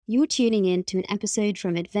You're tuning in to an episode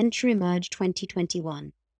from Adventure Emerge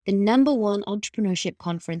 2021, the #1 entrepreneurship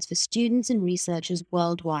conference for students and researchers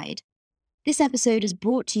worldwide. This episode is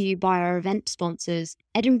brought to you by our event sponsors,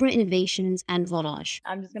 Edinburgh Innovations and Volage.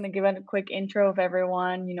 I'm just going to give a quick intro of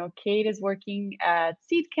everyone. Kate is working at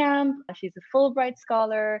Seed Camp. She's a Fulbright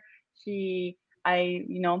scholar. She's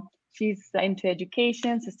into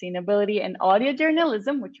education, sustainability, and audio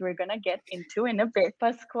journalism, which we're going to get into in a bit.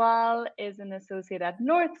 Pasquale is an associate at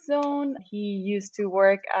North Zone. He used to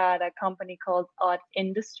work at a company called Odd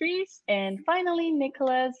Industries. And finally,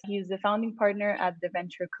 Nicholas, he's the founding partner at the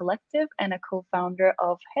Venture Collective and a co-founder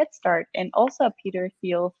of Head Start and also a Peter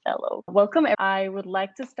Thiel Fellow. Welcome. I would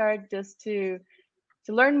like to start just to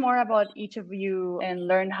learn more about each of you and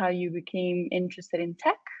learn how you became interested in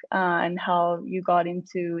tech and how you got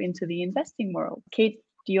into the investing world. Kate,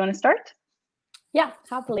 do you want to start? Yeah,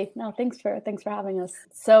 happily. No, thanks for having us.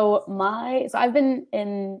 So I've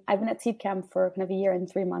been at Seed Camp for kind of a year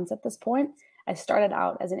and 3 months at this point. I started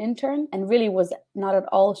out as an intern and really was not at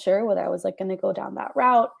all sure whether I was going to go down that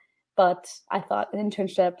route. But I thought an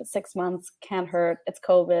internship, 6 months, can't hurt. It's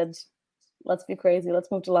COVID. Let's be crazy. Let's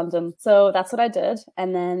move to London. So that's what I did.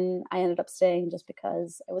 And then I ended up staying just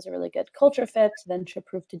because it was a really good culture fit. Venture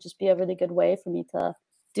proved to just be a really good way for me to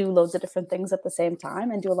do loads of different things at the same time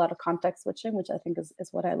and do a lot of context switching, which I think is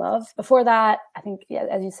what I love. Before that, I think, yeah,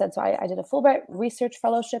 as you said, so I did a Fulbright research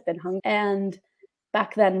fellowship in Hungary. And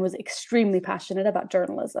back then was extremely passionate about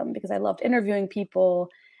journalism because I loved interviewing people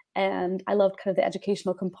and I loved kind of the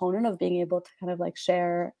educational component of being able to kind of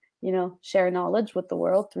share knowledge with the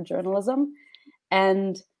world through journalism.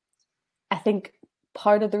 And I think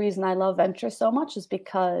part of the reason I love venture so much is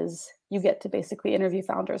because you get to basically interview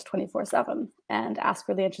founders 24/7 and ask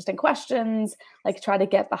really interesting questions, try to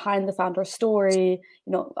get behind the founder's story,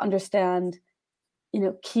 understand,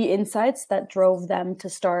 key insights that drove them to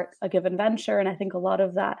start a given venture. And I think a lot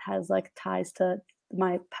of that has ties to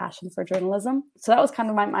my passion for journalism. So that was kind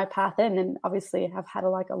of my path in, and obviously I've had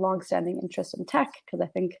a long-standing interest in tech because I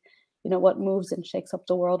think, what moves and shakes up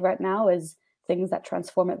the world right now is things that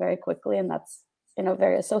transform it very quickly, and that's,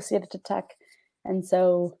 very associated to tech. And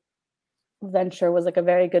so venture was a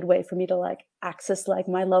very good way for me to access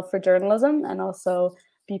my love for journalism and also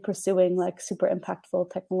be pursuing super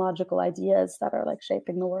impactful technological ideas that are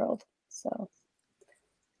shaping the world. So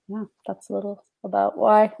yeah, that's a little about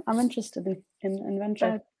why I'm interested in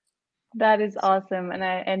venture. That is awesome.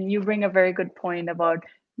 And you bring a very good point about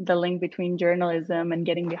the link between journalism and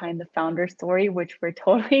getting behind the founder story, which we're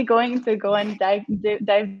totally going to go and dive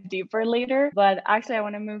deeper later. But actually, I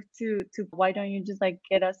want to move to why don't you just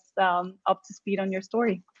get us up to speed on your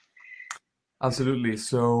story? Absolutely.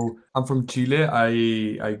 So I'm from Chile.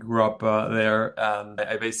 I grew up there, and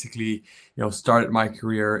I basically, started my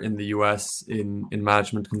career in the US in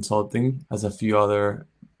management consulting, as a few other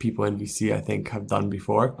people in VC I think have done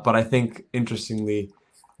before. But I think interestingly,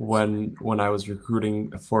 when I was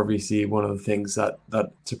recruiting for VC, one of the things that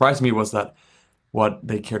surprised me was that what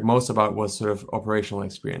they cared most about was sort of operational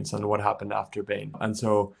experience and what happened after Bain. And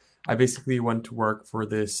so I basically went to work for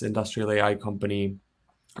this industrial AI company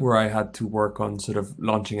where I had to work on sort of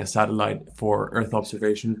launching a satellite for Earth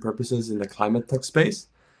observation purposes in the climate tech space.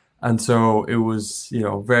 And so it was,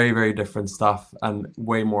 very, very different stuff and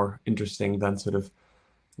way more interesting than sort of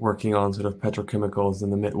working on sort of petrochemicals in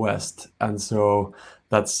the Midwest. And so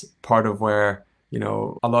that's part of where,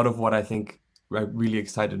 a lot of what I think really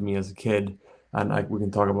excited me as a kid, and we can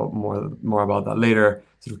talk about more about that later,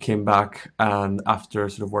 sort of came back. And after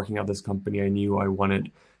sort of working at this company, I knew I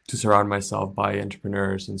wanted to surround myself by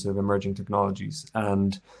entrepreneurs and sort of emerging technologies.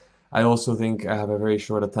 And I also think I have a very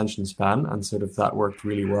short attention span, and sort of that worked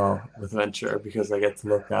really well with venture because I get to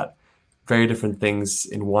look at very different things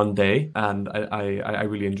in one day, and I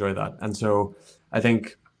really enjoy that. And so I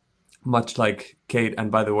think much like Kate,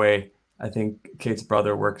 and by the way, I think Kate's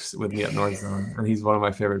brother works with me at Northzone, and he's one of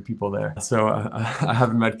my favorite people there. So I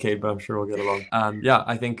haven't met Kate, but I'm sure we'll get along. And yeah,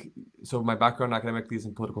 I think, so my background academically is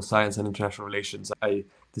in political science and international relations. I,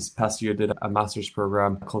 this past year, did a master's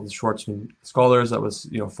program called the Schwarzman Scholars that was,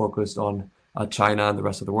 focused on China and the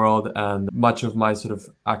rest of the world. And much of my sort of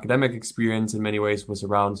academic experience in many ways was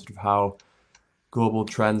around sort of how global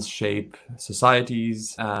trends shape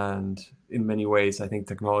societies. And in many ways, I think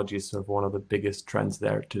technology is sort of one of the biggest trends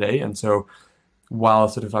there today. And so while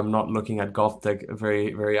sort of I'm not looking at golf tech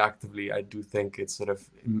very, very actively, I do think it sort of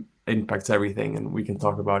impacts everything, and we can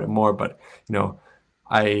talk about it more. But,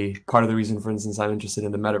 part of the reason, for instance, I'm interested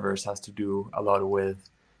in the metaverse has to do a lot with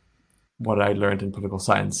what I learned in political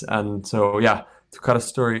science. And so, yeah, to cut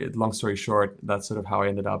a long story short, that's sort of how I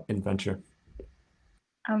ended up in venture.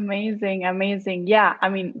 Amazing, amazing. Yeah, I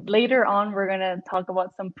mean, later on, we're going to talk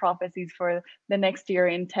about some prophecies for the next year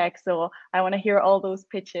in tech. So I want to hear all those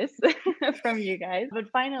pitches from you guys. But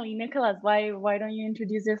finally, Nicholas, why don't you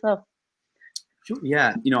introduce yourself? Sure.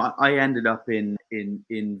 Yeah, I ended up in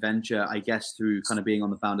venture, I guess, through kind of being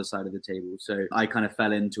on the founder side of the table. So I kind of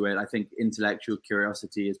fell into it. I think intellectual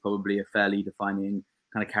curiosity is probably a fairly defining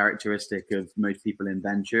kind of characteristic of most people in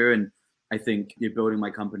venture. And I think building my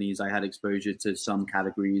companies, I had exposure to some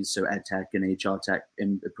categories, so ed tech and HR tech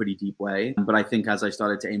in a pretty deep way. But I think as I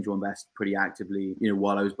started to angel invest pretty actively,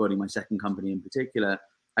 while I was building my second company in particular,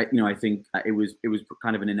 I think it was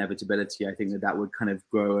kind of an inevitability. I think that would kind of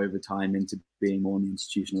grow over time into being more on the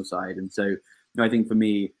institutional side. And so, I think for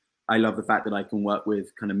me, I love the fact that I can work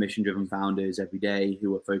with kind of mission-driven founders every day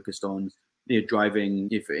who are focused on driving.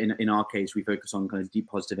 If in our case, we focus on kind of deep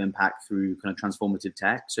positive impact through kind of transformative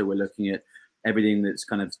tech. So we're looking at everything that's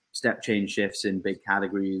kind of step change shifts in big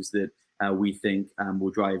categories that we think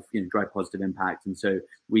will drive positive impact. And so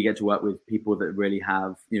we get to work with people that really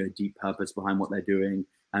have deep purpose behind what they're doing.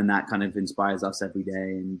 And that kind of inspires us every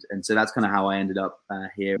day. And so that's kind of how I ended up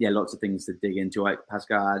here. Yeah, lots of things to dig into.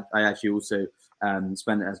 Pascal, I actually also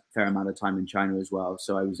spent a fair amount of time in China as well.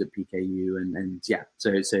 So I was at PKU and yeah,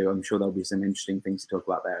 so I'm sure there'll be some interesting things to talk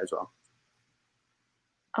about there as well.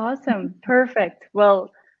 Awesome. Perfect. Well,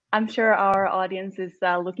 I'm sure our audience is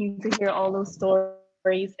looking to hear all those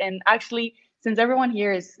stories. And actually, since everyone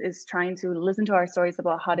here is trying to listen to our stories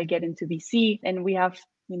about how to get into VC, and we have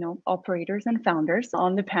operators and founders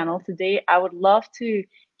on the panel today, I would love to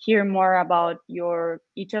hear more about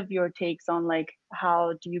each of your takes on like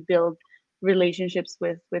how do you build relationships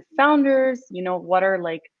with founders. What are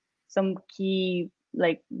like some key,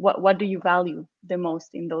 like what do you value the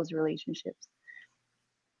most in those relationships?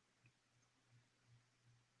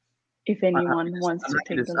 If anyone wants to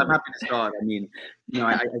take I'm happy to start. I mean,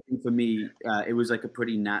 I think for me, it was like a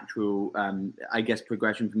pretty natural, I guess,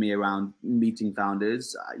 progression for me around meeting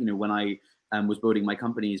founders. When I was building my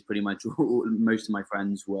companies, pretty much most of my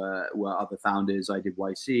friends were other founders. I did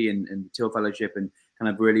YC and the Till Fellowship, and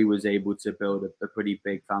kind of really was able to build a pretty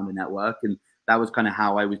big founder network. And that was kind of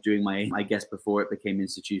how I was doing I guess, before it became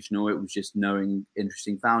institutional. It was just knowing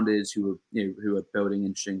interesting founders who were building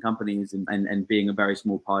interesting companies and being a very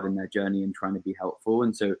small part in their journey and trying to be helpful.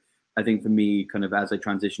 And so I think for me, kind of as I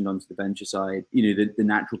transitioned onto the venture side, the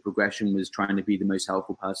natural progression was trying to be the most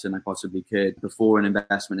helpful person I possibly could before an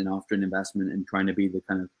investment and after an investment, and trying to be the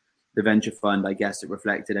kind of the venture fund, I guess, it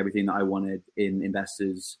reflected everything that I wanted in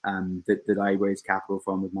investors that I raised capital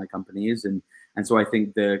from with my companies. And so I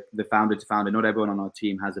think the founder to founder, not everyone on our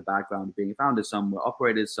team has a background of being a founder. Some were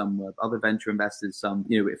operators, some were other venture investors, some,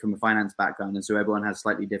 from a finance background. And so everyone has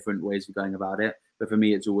slightly different ways of going about it. But for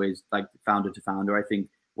me, it's always like founder to founder. I think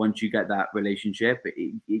once you get that relationship,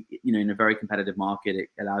 in a very competitive market, it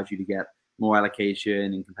allows you to get more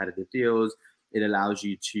allocation and competitive deals. It allows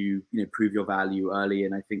you to, prove your value early.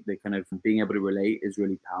 And I think that kind of being able to relate is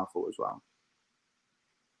really powerful as well.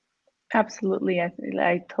 Absolutely.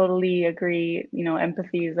 I totally agree.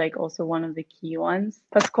 Empathy is like also one of the key ones.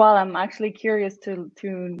 Pasquale, I'm actually curious to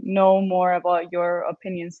know more about your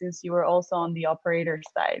opinion, since you were also on the operator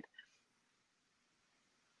side.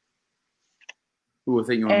 Ooh, I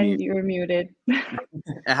think you're and mute. You're muted. It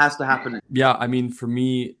has to happen. Yeah, I mean, for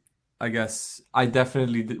me, I guess I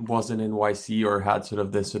definitely wasn't in YC or had sort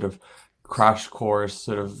of this sort of crash course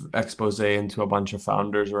sort of expose into a bunch of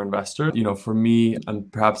founders or investors. For me,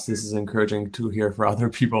 and perhaps this is encouraging to hear for other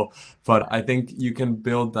people, but I think you can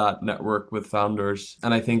build that network with founders.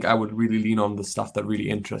 And I think I would really lean on the stuff that really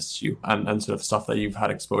interests you and sort of stuff that you've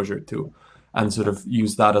had exposure to, and sort of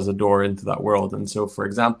use that as a door into that world. And so, for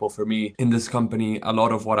example, for me in this company, a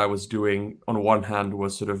lot of what I was doing on one hand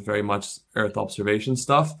was sort of very much Earth observation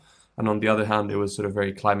stuff. And on the other hand, it was sort of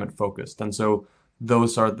very climate focused. And so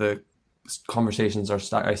those are the conversations I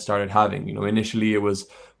started having. Initially it was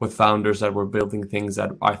with founders that were building things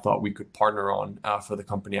that I thought we could partner on for the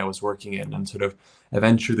company I was working in. And sort of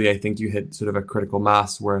eventually, I think you hit sort of a critical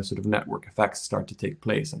mass where sort of network effects start to take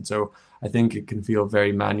place. And so I think it can feel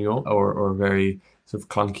very manual or very sort of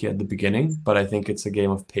clunky at the beginning, but I think it's a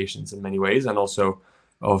game of patience in many ways, and also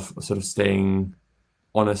of sort of staying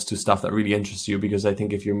honest to stuff that really interests you. Because I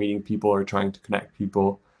think if you're meeting people or trying to connect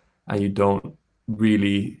people and you don't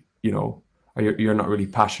really, or you're not really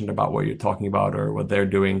passionate about what you're talking about or what they're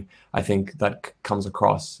doing, I think that comes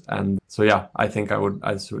across. And so, yeah, I think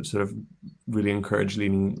I sort of really encourage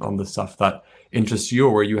leaning on the stuff that interests you,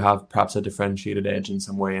 or where you have perhaps a differentiated edge in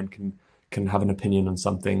some way and can have an opinion on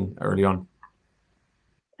something early on.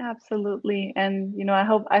 Absolutely. And I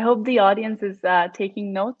hope the audience is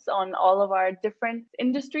taking notes on all of our different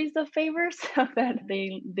industries of favor so that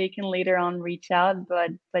they can later on reach out.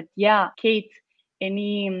 But yeah, Kate,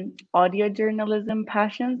 any audio journalism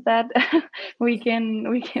passions that we can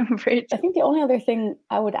bridge? I think the only other thing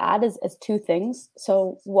I would add is two things.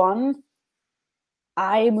 So one,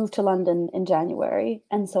 I moved to London in January,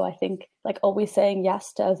 and so I think like always saying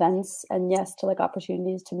yes to events and yes to like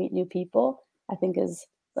opportunities to meet new people, I think is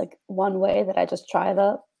like one way that I just try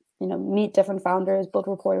to, meet different founders, build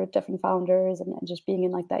rapport with different founders, and just being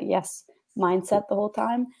in like that yes mindset the whole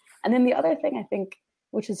time. And then the other thing I think,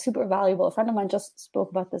 which is super valuable, a friend of mine just spoke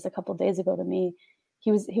about this a couple of days ago to me.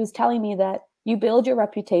 He was telling me that you build your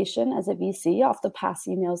reputation as a VC off the past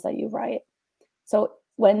emails that you write. So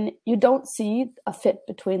when you don't see a fit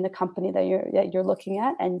between the company that you're looking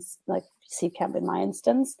at and like Seedcamp in my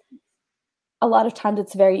instance, a lot of times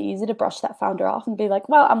it's very easy to brush that founder off and be like,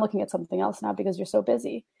 well, I'm looking at something else now because you're so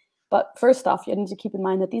busy. But first off, you need to keep in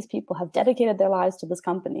mind that these people have dedicated their lives to this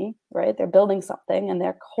company, right? They're building something and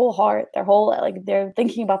their whole heart, they're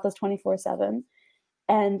thinking about this 24/7.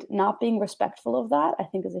 And not being respectful of that, I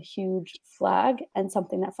think, is a huge flag and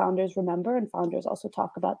something that founders remember and founders also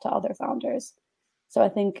talk about to other founders. So I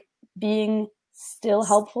think being still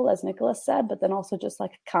helpful, as Nicholas said, but then also just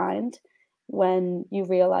like kind when you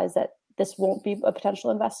realize that this won't be a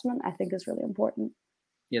potential investment, I think is really important.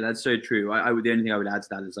 Yeah, that's so true. I would, the only thing I would add to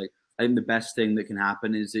that is like, I think the best thing that can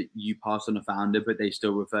happen is that you pass on a founder, but they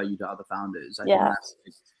still refer you to other founders. I think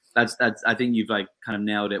that's I think you've like kind of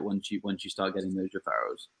nailed it once you start getting those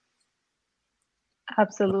referrals.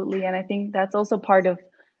 Absolutely. And I think that's also part of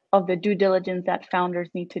the due diligence that founders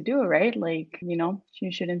need to do, right? Like,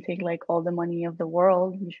 you shouldn't take like all the money of the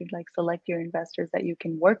world. You should like select your investors that you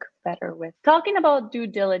can work better with. Talking about due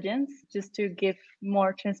diligence, just to give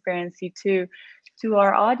more transparency to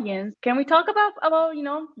our audience, can we talk about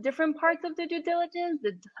different parts of the due diligence,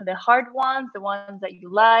 the hard ones, the ones that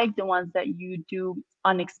you like, the ones that you do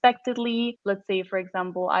unexpectedly? Let's say, for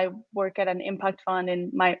example, I work at an impact fund,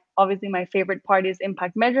 and obviously my favorite part is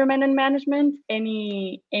impact measurement and management.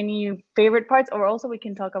 Any favorite parts? Or also we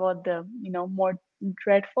can talk about the more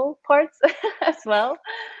dreadful parts as well.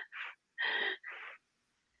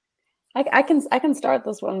 I can start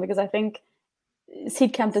this one because I think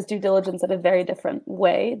Seedcamp does due diligence in a very different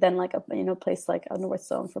way than like a place like a North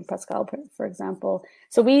Zone from Pascal, for example.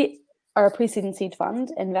 So we are a pre-seed and seed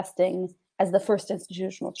fund investing as the first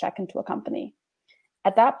institutional check into a company.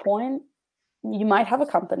 At that point, you might have a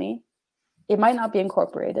company. It might not be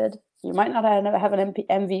incorporated. You might not have an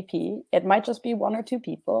MVP. It might just be one or two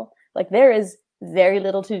people. Like there is very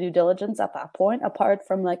little to due diligence at that point, apart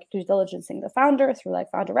from like due diligencing the founder through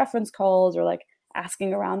like founder reference calls or like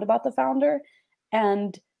asking around about the founder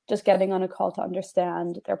and just getting on a call to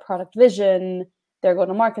understand their product vision, their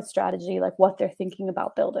go-to-market strategy, like what they're thinking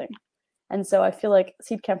about building. And so I feel like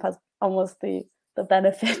Seedcamp has almost the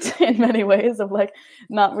benefit in many ways of like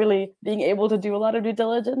not really being able to do a lot of due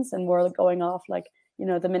diligence and more like going off like,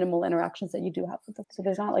 the minimal interactions that you do have with them. So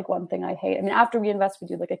there's not like one thing I hate. I mean, after we invest, we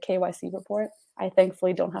do like a KYC report. I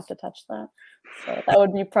thankfully don't have to touch that. So that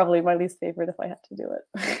would be probably my least favorite if I had to do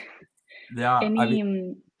it. Yeah, I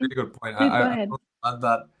mean, really good point. Please go ahead. I love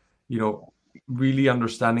that, really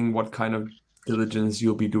understanding what kind of diligence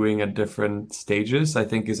you'll be doing at different stages, I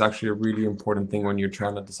think is actually a really important thing when you're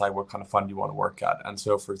trying to decide what kind of fund you want to work at. And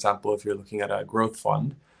so, for example, if you're looking at a growth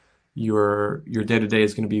fund, your day-to-day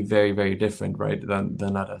is going to be very, very different, right,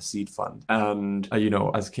 than at a seed fund. And,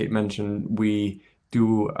 as Kate mentioned, we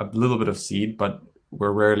do a little bit of seed, but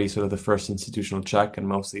we're rarely sort of the first institutional check and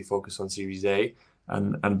mostly focus on Series A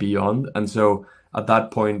and beyond. And so at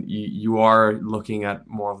that point, you are looking at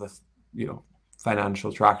more of the,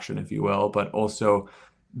 financial traction, if you will, but also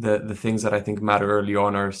the things that I think matter early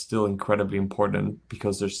on are still incredibly important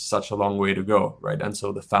because there's such a long way to go, right? And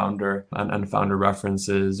so the founder and founder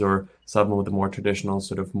references or some of the more traditional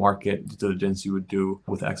sort of market due diligence you would do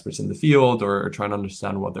with experts in the field or trying to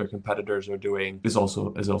understand what their competitors are doing is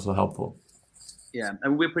also helpful. Yeah,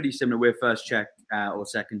 and we're pretty similar. We're first check or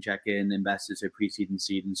second check-in investors, so pre-seed and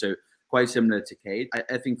seed, and so quite similar to Kate.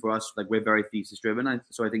 I think for us, like we're very thesis-driven.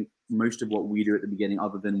 So I think most of what we do at the beginning,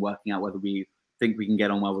 other than working out whether we think we can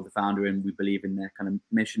get on well with the founder and we believe in their kind of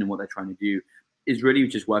mission and what they're trying to do, is really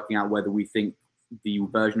just working out whether we think the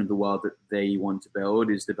version of the world that they want to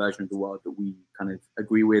build is the version of the world that we kind of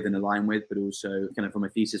agree with and align with, but also kind of from a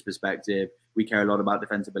thesis perspective, we care a lot about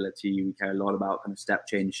defensibility. We care a lot about kind of step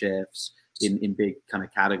change shifts in big kind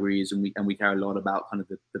of categories, and we care a lot about kind of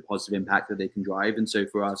the positive impact that they can drive. And so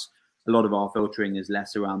for us, a lot of our filtering is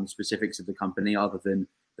less around the specifics of the company other than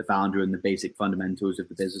the founder and the basic fundamentals of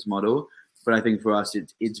the business model. But I think for us,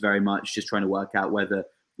 it's very much just trying to work out whether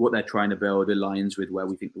what they're trying to build aligns with where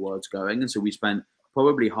we think the world's going. And so we spent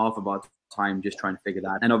probably half of our time just trying to figure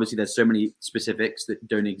that. And obviously there's so many specifics that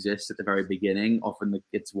don't exist at the very beginning. Often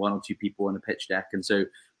it's one or two people on a pitch deck. And so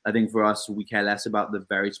I think for us, we care less about the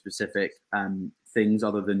very specific things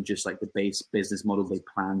other than just like the base business model they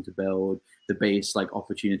plan to build, the base like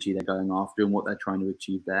opportunity they're going after and what they're trying to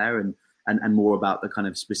achieve there, and more about the kind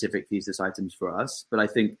of specific thesis items for us. But I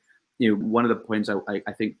think, one of the points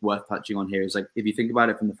I think worth touching on here is like, if you think about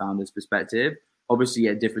it from the founder's perspective, obviously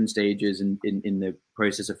at different stages in the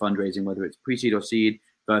process of fundraising, whether it's pre-seed or seed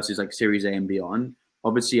versus like Series A and beyond,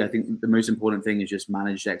 obviously I think the most important thing is just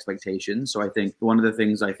manage expectations. So I think one of the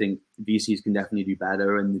things I think VCs can definitely do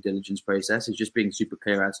better in the diligence process is just being super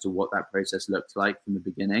clear as to what that process looks like from the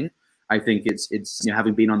beginning. I think it's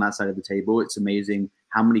having been on that side of the table, it's amazing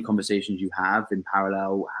how many conversations you have in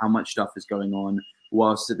parallel, how much stuff is going on,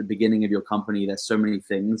 whilst at the beginning of your company, there's so many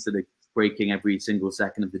things that are breaking every single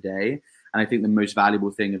second of the day. And I think the most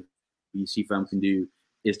valuable thing a VC firm can do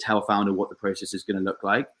is tell a founder what the process is going to look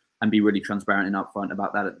like and be really transparent and upfront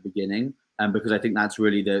about that at the beginning. Because I think that's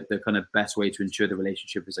really the kind of best way to ensure the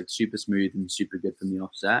relationship is like super smooth and super good from the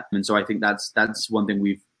offset. And so I think that's one thing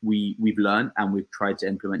we've learned and we've tried to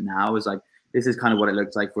implement now is like, this is kind of what it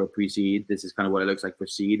looks like for a pre-seed. This is kind of what it looks like for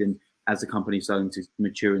seed. And as the company's starting to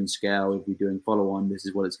mature and scale, if we're doing follow-on, this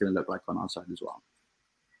is what it's going to look like on our side as well.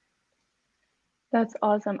 That's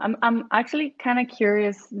awesome. I'm actually kind of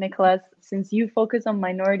curious, Nicholas, since you focus on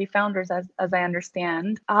minority founders, as I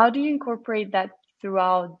understand, how do you incorporate that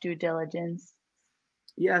throughout due diligence?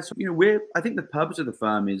 Yeah, so I think the purpose of the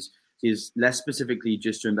firm is less specifically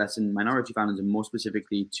just to invest in minority founders and more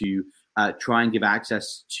specifically to try and give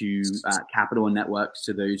access to capital and networks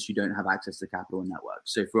to those who don't have access to capital and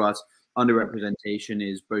networks. So for us, underrepresentation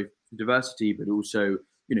is both diversity, but also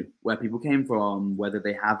where people came from, whether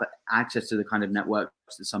they have access to the kind of networks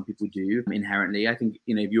that some people do inherently. I think,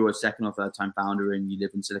 if you're a second or third time founder and you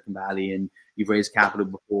live in Silicon Valley and you've raised capital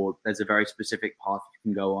before, there's a very specific path you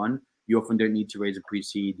can go on. You often don't need to raise a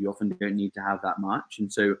pre-seed. You often don't need to have that much.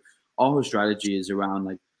 And so our whole strategy is around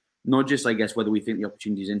like, not just, I guess, whether we think the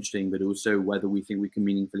opportunity is interesting, but also whether we think we can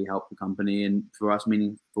meaningfully help the company. And for us,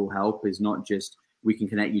 meaningful help is not just we can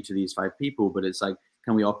connect you to these 5 people, but it's like,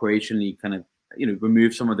 can we operationally kind of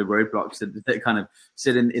remove some of the roadblocks that kind of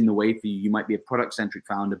sit in the way for you. You might be a product-centric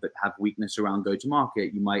founder, but have weakness around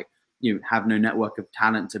go-to-market. You might have no network of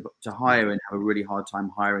talent to hire and have a really hard time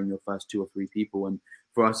hiring your first 2 or 3 people. And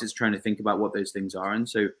for us, it's trying to think about what those things are. And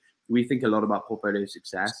so we think a lot about portfolio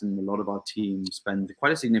success, and a lot of our team spend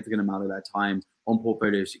quite a significant amount of their time on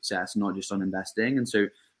portfolio success, not just on investing. And so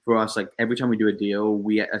for us, like every time we do a deal,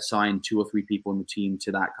 we assign 2 or 3 people on the team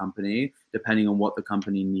to that company, depending on what the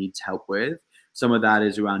company needs help with. Some of that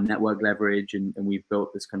is around network leverage, and we've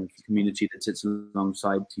built this kind of community that sits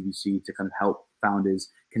alongside TVC to kind of help founders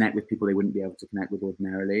connect with people they wouldn't be able to connect with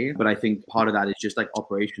ordinarily. But I think part of that is just like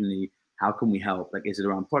operationally, how can we help? Like, is it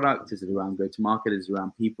around product? Is it around go-to-market? Is it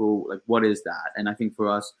around people? Like, what is that? And I think for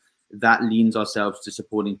us, that leans ourselves to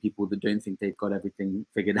supporting people that don't think they've got everything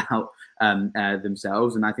figured out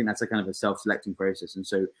themselves. And I think that's a kind of a self-selecting process. And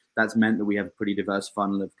so that's meant that we have a pretty diverse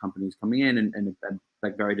funnel of companies coming in and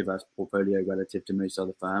like very diverse portfolio relative to most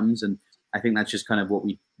other firms. And I think that's just kind of what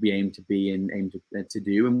we aim to be and aim to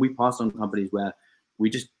do. And we pass on companies where we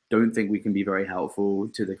just don't think we can be very helpful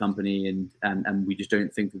to the company, and we just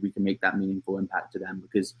don't think that we can make that meaningful impact to them,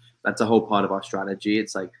 because that's a whole part of our strategy.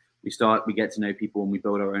 It's like we get to know people and we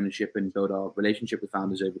build our ownership and build our relationship with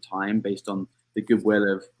founders over time based on the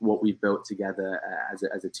goodwill of what we've built together as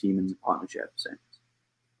a team and partnership. So.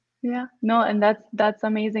 Yeah, no, and that's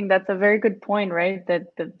amazing. That's a very good point, right?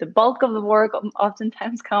 That the bulk of the work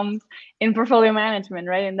oftentimes comes in portfolio management,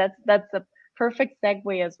 right? And that's a perfect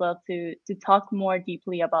segue as well to talk more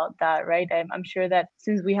deeply about that, right? I'm sure that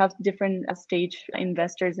since we have different stage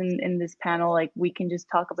investors in this panel, like we can just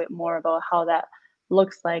talk a bit more about how that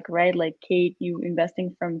looks like, right? Like Kate, you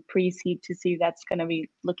investing from pre-seed to seed, that's going to be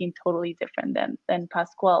looking totally different than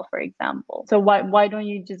Pasquale, for example. So why don't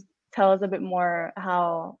you just tell us a bit more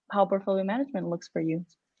how portfolio management looks for you?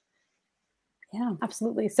 Yeah,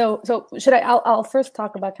 absolutely. So I'll first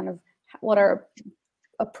talk about kind of what our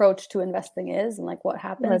approach to investing is and like what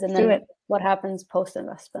happens. Let's do it. What happens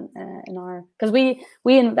post-investment because we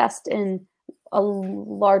invest in a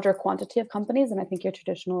larger quantity of companies than I think your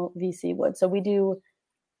traditional VC would. So we do,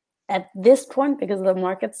 at this point, because the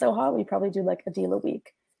market's so hot, we probably do like a deal a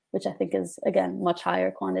week. which I think is, again, much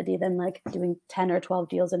higher quantity than like doing 10 or 12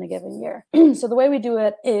 deals in a given year. So the way we do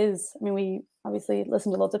it is, I mean, we obviously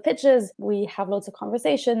listen to loads of pitches, we have loads of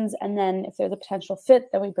conversations, and then if there's a potential fit,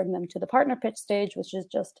 then we bring them to the partner pitch stage, which is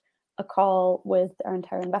just a call with our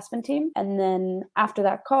entire investment team. And then after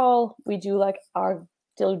that call, we do like our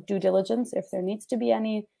due diligence if there needs to be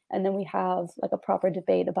any. And then we have like a proper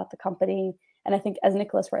debate about the company. And I think, as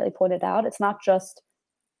Nicholas rightly pointed out, it's not just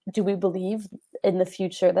do we believe in the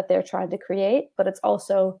future that they're trying to create, but it's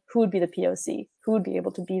also who would be the POC, who would be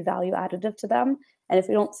able to be value additive to them. And if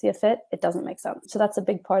we don't see a fit, it doesn't make sense. So that's a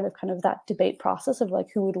big part of kind of that debate process of like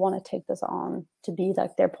who would want to take this on to be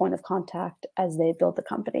like their point of contact as they build the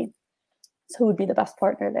company. So who would be the best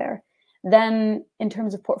partner there? Then in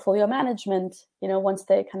terms of portfolio management, once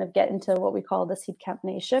they kind of get into what we call the Seed Camp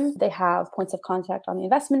Nation, they have points of contact on the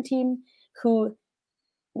investment team who,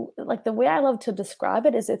 like, the way I love to describe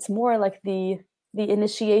it is it's more like the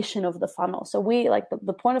initiation of the funnel. So we like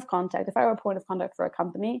the point of contact. If I were a point of contact for a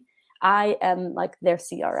company, I am like their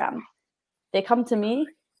CRM. They come to me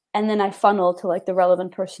and then I funnel to like the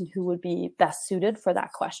relevant person who would be best suited for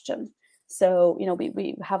that question. So,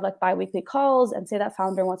 we have like bi-weekly calls, and say that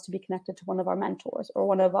founder wants to be connected to one of our mentors or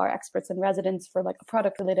one of our experts in residence for like a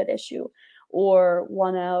product related issue, or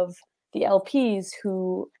one of the LPs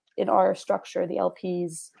who, in our structure, the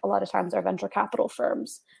LPs a lot of times are venture capital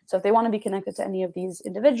firms. So if they want to be connected to any of these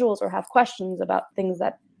individuals or have questions about things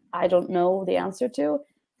that I don't know the answer to,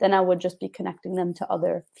 then I would just be connecting them to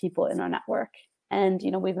other people in our network. And,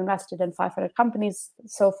 we've invested in 500 companies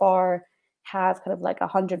so far, have kind of like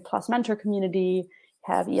 100+ mentor community,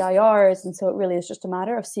 have EIRs. And so it really is just a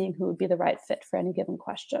matter of seeing who would be the right fit for any given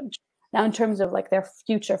question. Now, in terms of like their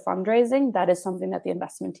future fundraising, that is something that the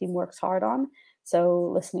investment team works hard on.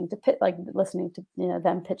 So listening to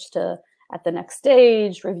them pitch to at the next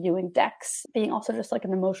stage, reviewing decks, being also just like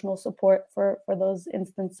an emotional support for those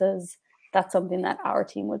instances. That's something that our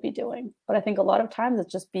team would be doing. But I think a lot of times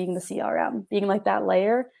it's just being the CRM, being like that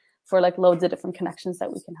layer for like loads of different connections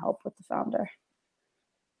that we can help with the founder.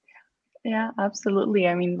 Yeah, absolutely.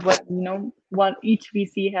 I mean, what each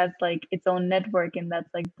VC has like its own network, and that's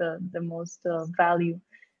like the most value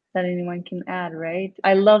that anyone can add, right?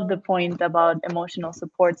 I love the point about emotional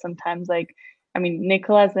support. Sometimes, like, I mean,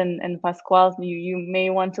 Nicolas and Pascual, you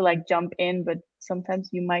may want to like jump in, but sometimes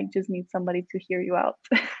you might just need somebody to hear you out.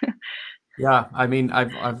 Yeah, I mean,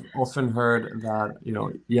 I've often heard that,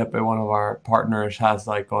 Jeppe, one of our partners, has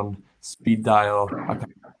like on speed dial a couple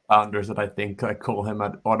of founders that I think I call him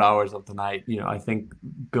at odd hours of the night. I think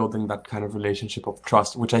building that kind of relationship of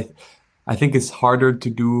trust, which I think is harder to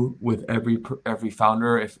do with every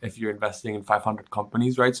founder if you're investing in 500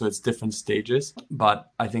 companies, right? So it's different stages. But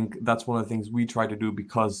I think that's one of the things we try to do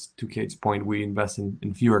because, to Kate's point, we invest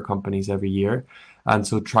in fewer companies every year. And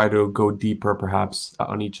so try to go deeper perhaps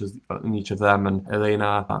on each of them. And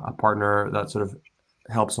Elena, a partner that sort of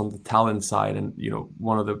helps on the talent side. And,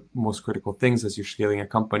 one of the most critical things as you're scaling a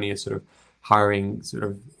company is sort of hiring sort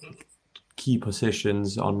of key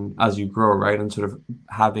positions on as you grow, right? And sort of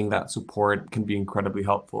having that support can be incredibly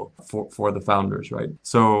helpful for the founders, right?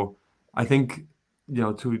 So I think,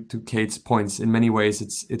 to Kate's points, in many ways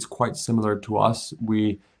it's quite similar to us.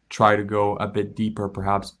 We try to go a bit deeper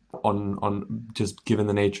perhaps on just given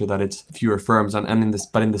the nature that it's fewer firms, and in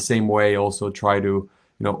the same way also try to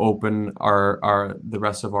open our the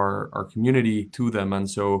rest of our community to them. And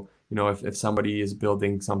so if somebody is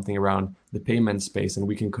building something around the payment space, and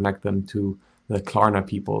we can connect them to the Klarna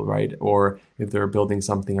people, right? Or if they're building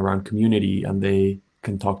something around community and they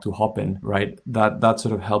can talk to Hopin, right? That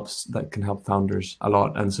sort of helps, that can help founders a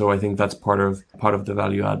lot. And so I think that's part of the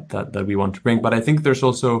value add that we want to bring. But I think there's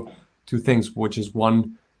also two things, which is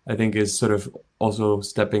one, I think, is sort of also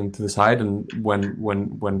stepping to the side and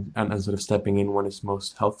when and sort of stepping in when it's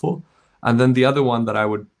most helpful. And then the other one that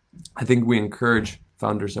I think we encourage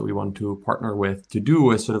founders that we want to partner with to do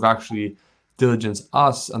is sort of actually diligence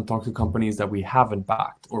us and talk to companies that we haven't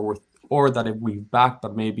backed, or that if we've backed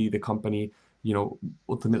but maybe the company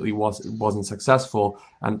ultimately wasn't successful,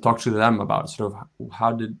 and talk to them about sort of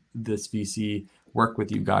how did this VC work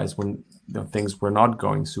with you guys when things were not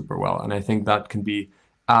going super well. And I think that can be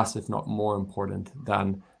as, if not more important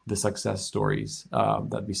than the success stories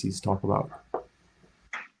that VCs talk about.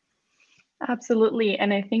 Absolutely.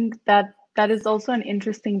 And I think that is also an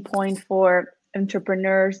interesting point for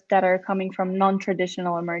entrepreneurs that are coming from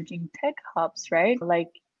non-traditional emerging tech hubs, right? Like,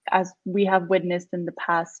 as we have witnessed in the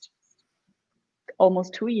past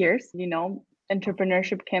almost 2 years,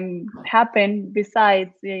 entrepreneurship can happen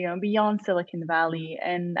besides, beyond Silicon Valley.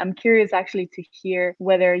 And I'm curious actually to hear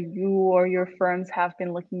whether you or your firms have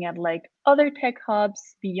been looking at like other tech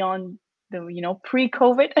hubs beyond the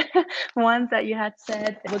pre-COVID ones that you had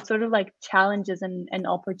said. What sort of like challenges and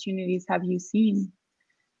opportunities have you seen?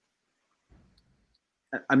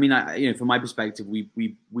 I mean, from my perspective,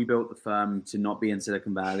 we built the firm to not be in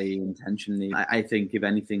Silicon Valley intentionally. I think, if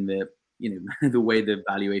anything, the way the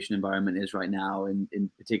valuation environment is right now, and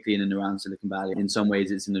particularly in and around Silicon Valley, in some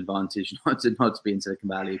ways it's an advantage not to be in Silicon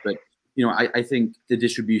Valley. But I think the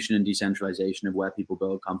distribution and decentralization of where people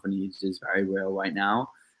build companies is very real right now.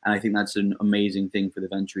 And I think that's an amazing thing for the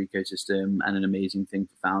venture ecosystem and an amazing thing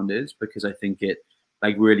for founders, because I think it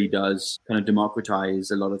like really does kind of democratize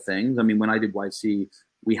a lot of things. I mean, when I did YC,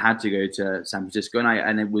 we had to go to San Francisco,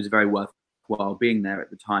 and it was very worthwhile being there at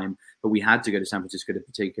the time, but we had to go to San Francisco to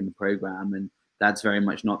partake in the program. And that's very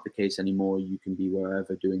much not the case anymore. You can be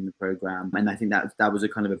wherever doing the program. And I think that was a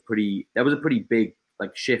kind of a pretty big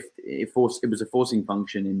like shift. It was a forcing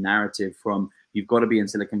function in narrative from you've got to be in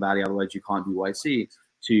Silicon Valley, otherwise you can't do YC,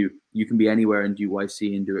 to you can be anywhere and do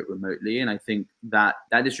YC and do it remotely. And I think that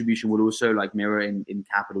distribution will also like mirror in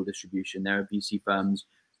capital distribution. There are VC firms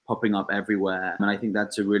popping up everywhere, and I think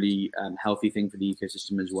that's a really healthy thing for the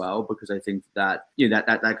ecosystem as well, because I think that that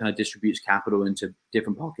kind of distributes capital into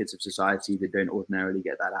different pockets of society that don't ordinarily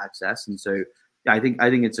get that access. And so I think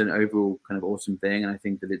it's an overall kind of awesome thing, and I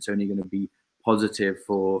think that it's only going to be positive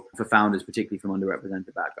for founders, particularly from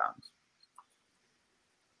underrepresented backgrounds.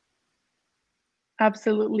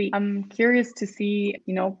 Absolutely. I'm curious to see,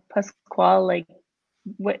 Pasquale,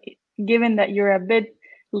 like given that you're a bit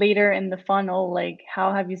later in the funnel, like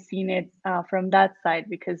how have you seen it from that side?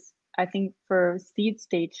 Because I think for seed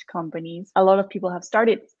stage companies, a lot of people have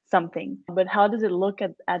started something, but how does it look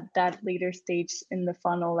at that later stage in the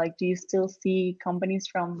funnel? Like, do you still see companies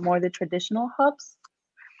from more the traditional hubs?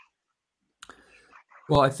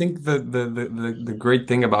 Well, I think the great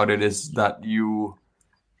thing about it is that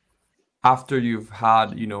after you've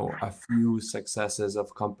had, a few successes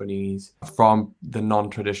of companies from the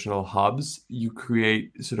non-traditional hubs, you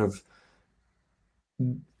create sort of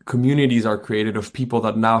communities are created of people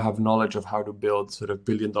that now have knowledge of how to build sort of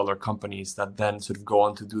billion-dollar companies that then sort of go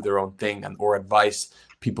on to do their own thing or advise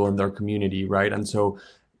people in their community, right? And so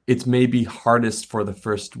it's maybe hardest for the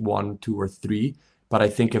first 1, 2, or 3, but I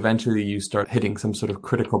think eventually you start hitting some sort of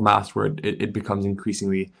critical mass where it becomes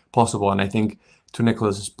increasingly possible. And I think, to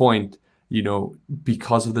Nicholas's point,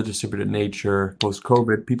 because of the distributed nature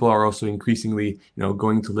post-COVID, people are also increasingly,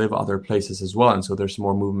 going to live other places as well. And so there's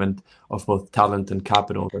more movement of both talent and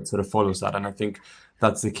capital that sort of follows that. And I think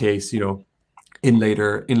that's the case, in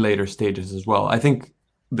later stages as well. I think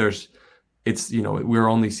we're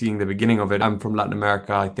only seeing the beginning of it. I'm from Latin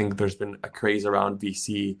America. I think there's been a craze around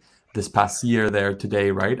VC this past year there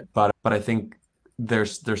today, right? But I think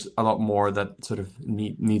there's a lot more that sort of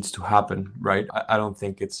needs to happen, right? I don't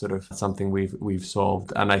think it's sort of something we've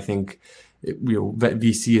solved, and I think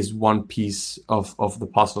VC is one piece of the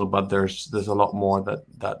puzzle, but there's a lot more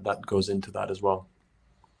that goes into that as well.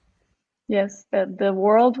 Yes, the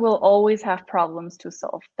world will always have problems to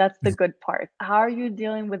solve. That's the good part. How are you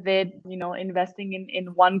dealing with it? Investing in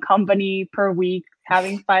one company per week,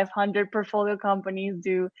 having 500 portfolio companies.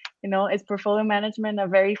 Is portfolio management a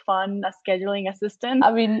very fun scheduling assistant?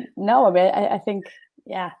 I mean, no. I think,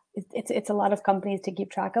 yeah, it's a lot of companies to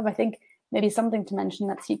keep track of. I think maybe something to mention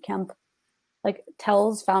that Seedcamp like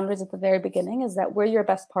tells founders at the very beginning is that we're your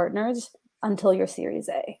best partners until your Series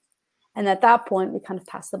A. And at that point, we kind of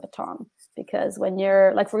pass the baton, because when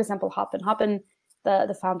you're like, for example, Hopin,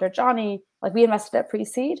 the founder, Johnny, like we invested at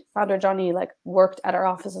pre-seed. Founder Johnny like worked at our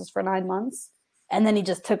offices for 9 months, and then he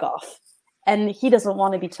just took off. And he doesn't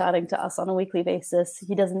want to be chatting to us on a weekly basis.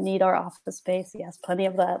 He doesn't need our office space. He has plenty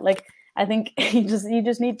of that. Like, I think you just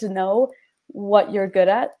need to know what you're good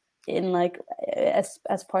at in like as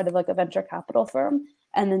part of like a venture capital firm,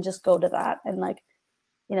 and then just go to that. And like,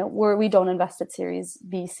 we don't invest at Series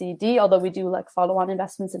B, C, D, although we do like follow-on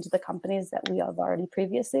investments into the companies that we have already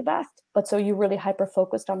previously backed. But so you really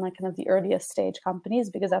hyper-focused on like kind of the earliest stage companies,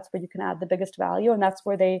 because that's where you can add the biggest value, and that's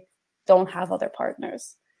where they don't have other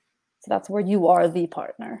partners. So that's where you are the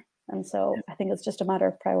partner. And so I think it's just a matter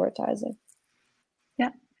of prioritizing.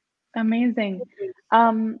 Yeah, amazing.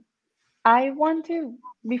 I want to,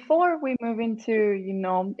 before we move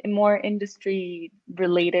into, a more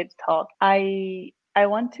industry-related talk, I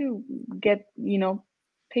want to get,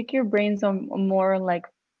 pick your brains on more like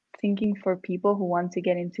thinking for people who want to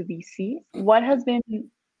get into VC. What has been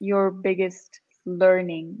your biggest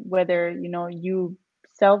learning, whether, you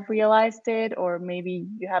self-realized it, or maybe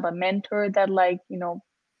you have a mentor that like,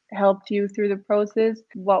 helped you through the process?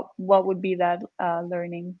 What would be that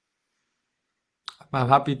learning? I'm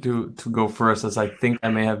happy to go first, as I think I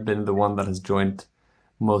may have been the one that has joined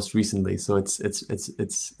most recently, so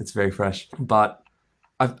it's very fresh. But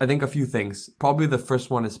I think a few things. Probably the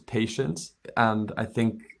first one is patience, and I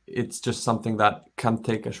think it's just something that can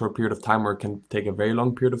take a short period of time or can take a very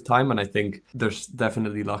long period of time. And I think there's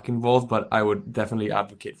definitely luck involved, but I would definitely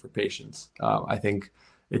advocate for patience. I think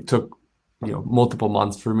it took multiple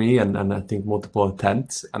months for me, and I think multiple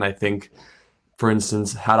attempts, and I think, for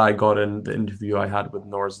instance, had I gotten the interview I had with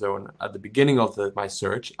Northzone at the beginning of my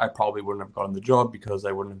search, I probably wouldn't have gotten the job because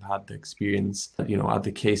I wouldn't have had the experience, at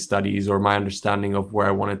the case studies, or my understanding of where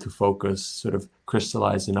I wanted to focus sort of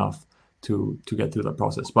crystallized enough to get through that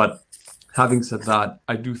process. But having said that,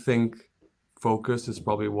 I do think focus is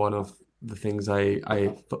probably one of the things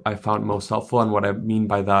I found most helpful. And what I mean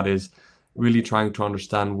by that is really trying to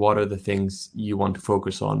understand what are the things you want to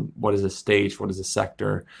focus on, what is a stage, what is a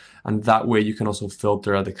sector, and that way you can also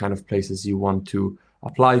filter at the kind of places you want to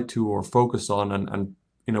apply to or focus on, and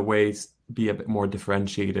in a way be a bit more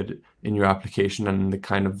differentiated in your application and the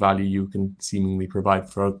kind of value you can seemingly provide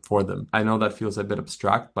for them. I know that feels a bit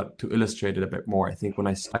abstract, but to illustrate it a bit more, I think when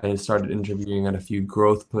I started interviewing at a few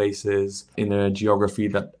growth places in a geography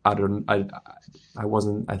that I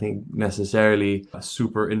wasn't, I think, necessarily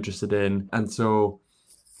super interested in. And so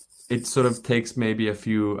it sort of takes maybe a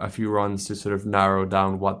few runs to sort of narrow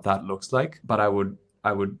down what that looks like. But I would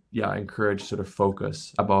encourage sort of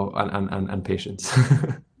focus about and patience.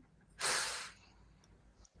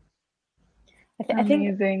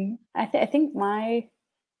 Amazing. I think my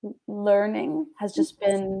learning has just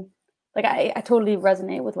been like, I totally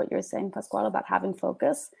resonate with what you're saying, Pasquale, about having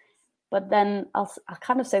focus. But then I'll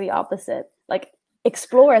kind of say the opposite. Like,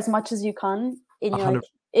 explore as much as you can in your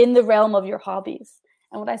in the realm of your hobbies.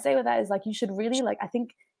 And what I say with that is, like, you should really, like, I think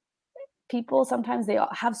people sometimes they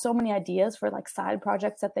have so many ideas for like side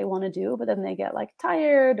projects that they want to do, but then they get like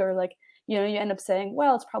tired, or like, you end up saying,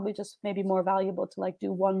 well, it's probably just maybe more valuable to like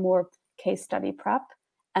do one more case study prep.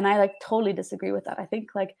 And I like totally disagree with that. I think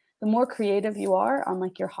like the more creative you are on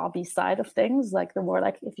like your hobby side of things, like the more,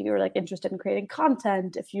 like, if you're like interested in creating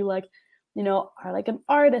content, if you like, are like an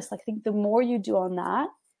artist, like, I think the more you do on that,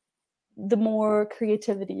 the more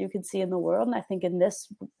creativity you can see in the world. And I think in this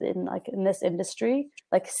industry,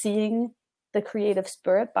 like, seeing the creative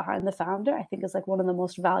spirit behind the founder, I think is like one of the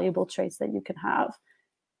most valuable traits that you can have.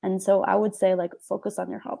 And so I would say, like, focus on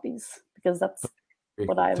your hobbies, because that's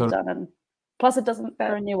what I've done. And plus it doesn't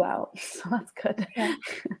burn you out. So that's good. Yeah.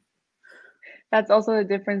 That's also the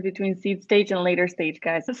difference between seed stage and later stage,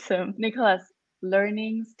 guys. So Nicholas,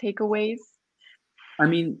 learnings, takeaways? I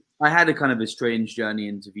mean, I had a kind of a strange journey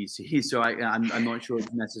into VC, so I'm not sure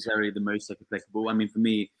it's necessarily the most applicable. I mean, for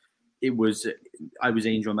me, I was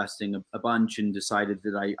angel investing a bunch and decided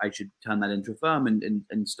that I should turn that into a firm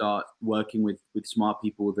and start working with smart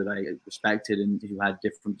people that I respected and who had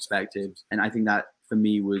different perspectives. And I think that for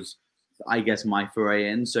me was, I guess, my foray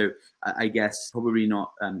in. So I guess probably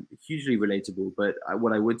not hugely relatable, but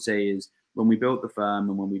what I would say is, when we built the firm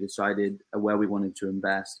and when we decided where we wanted to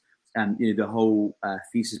invest, the whole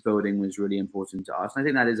thesis building was really important to us. And I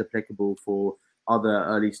think that is applicable for other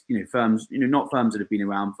early, firms, not firms that have been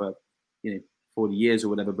around for, 40 years or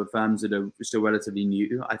whatever, but firms that are still relatively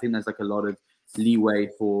new. I think there's like a lot of leeway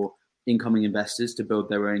for incoming investors to build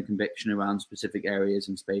their own conviction around specific areas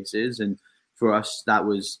and spaces. And for us, that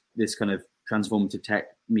was this kind of transformative tech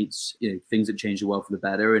meets, things that change the world for the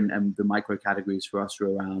better. And the micro categories for us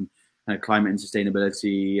were around climate and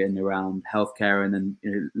sustainability, and around healthcare, and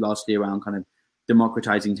then lastly around kind of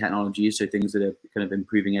democratizing technology, so things that are kind of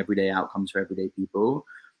improving everyday outcomes for everyday people.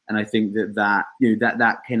 And I think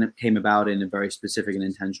that came about in a very specific and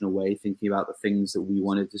intentional way, thinking about the things that we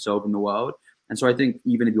wanted to solve in the world. And so I think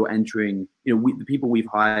even if you're entering, the people we've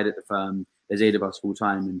hired at the firm, there's 8 of us full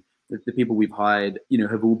time, and the people we've hired,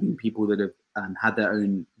 have all been people that have had their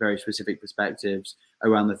own very specific perspectives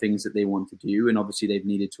around the things that they want to do. And obviously they've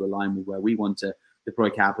needed to align with where we want to deploy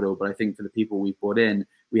capital. But I think for the people we've brought in,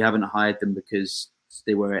 we haven't hired them because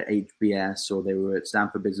they were at HBS or they were at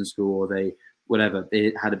Stanford Business School, or they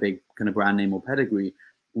had a big kind of brand name or pedigree.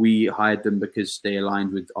 We hired them because they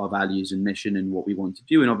aligned with our values and mission and what we want to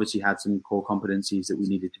do, and obviously had some core competencies that we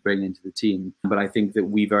needed to bring into the team. But I think that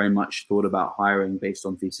we very much thought about hiring based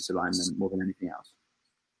on thesis alignment more than anything else.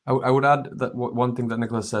 I would add that one thing that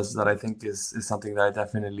Nicholas says that I think is something that I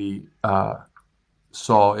definitely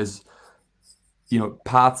saw is,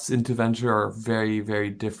 paths into venture are very, very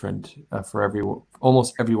different for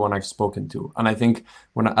almost everyone I've spoken to. And I think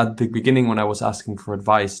at the beginning, when I was asking for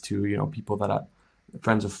advice to, people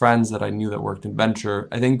friends of friends that I knew that worked in venture,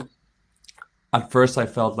 I think at first I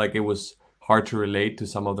felt like it was hard to relate to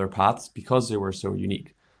some of their paths because they were so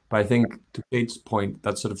unique. But I think to Kate's point,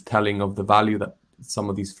 that's sort of telling of the value that some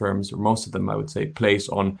of these firms, or most of them, I would say, place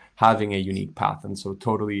on having a unique path. And so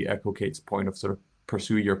totally echo Kate's point of sort of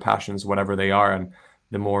pursue your passions, whatever they are, and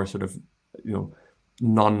the more sort of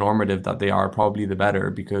non-normative that they are, probably the better,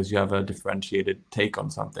 because you have a differentiated take on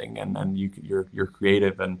something, and you're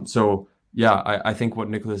creative. And so I think what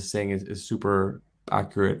Nicholas is saying is super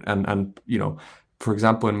accurate. And for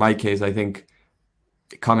example, in my case, I think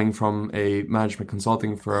coming from a management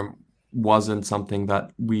consulting firm wasn't something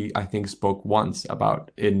that I think spoke once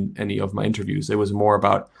about in any of my interviews. It was more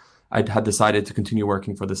about I had decided to continue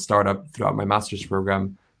working for this startup throughout my master's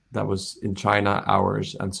program that was in China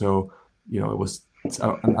hours. And so, it was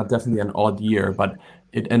definitely an odd year, but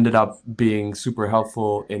it ended up being super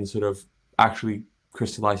helpful in sort of actually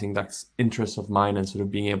crystallizing that interest of mine and sort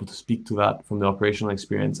of being able to speak to that from the operational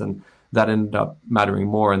experience. And that ended up mattering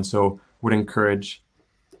more. And so would encourage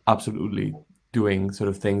absolutely doing sort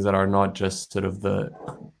of things that are not just sort of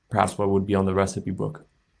perhaps what would be on the recipe book.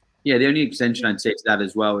 Yeah, the only extension I'd say to that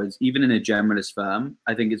as well is even in a generalist firm,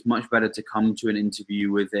 I think it's much better to come to an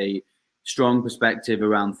interview with a strong perspective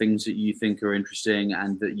around things that you think are interesting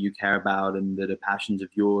and that you care about and that are passions of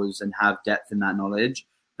yours, and have depth in that knowledge,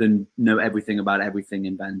 than know everything about everything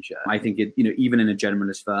in venture. I think even in a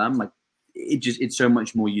generalist firm, like it's so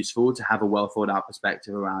much more useful to have a well thought out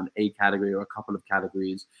perspective around a category or a couple of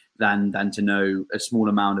categories than to know a small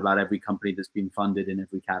amount about every company that's been funded in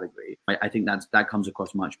every category. I think that comes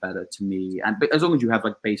across much better to me. But as long as you have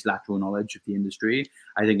like base lateral knowledge of the industry,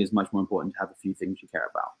 I think it's much more important to have a few things you care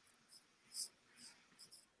about.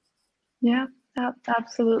 Yeah,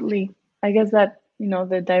 absolutely. I guess that,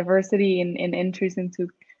 the diversity in entries into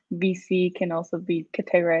VC can also be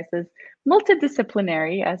categorized as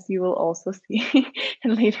multidisciplinary, as you will also see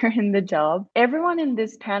later in the job. Everyone in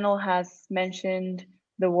this panel has mentioned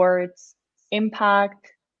the words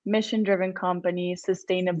impact, mission-driven companies,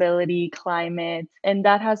 sustainability, climate, and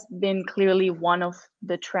that has been clearly one of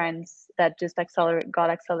the trends that just got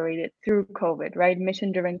accelerated through COVID, right?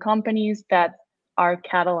 Mission-driven companies that are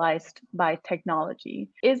catalyzed by technology.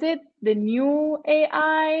 Is it the new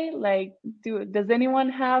AI? Like, does anyone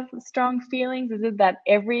have strong feelings? Is it that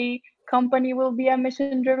every company will be a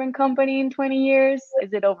mission-driven company in 20 years?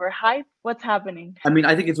 Is it overhyped? What's happening? I mean,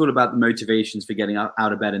 I think it's all about the motivations for getting out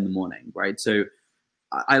of bed in the morning, right? So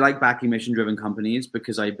I like backing mission-driven companies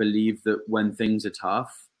because I believe that when things are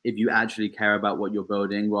tough, if you actually care about what you're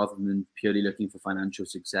building rather than purely looking for financial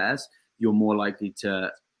success, you're more likely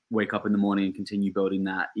to wake up in the morning and continue building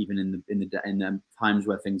that even in the times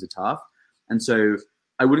where things are tough. And so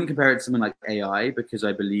I wouldn't compare it to something like AI, because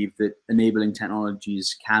I believe that enabling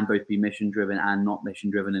technologies can both be mission driven and not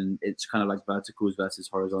mission driven, and it's kind of like verticals versus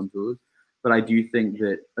horizontals. But I do think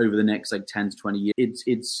that over the next like 10 to 20 years,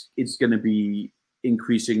 it's going to be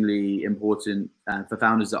increasingly important for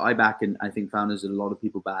founders that I back, and I think founders that a lot of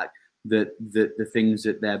people back, that the things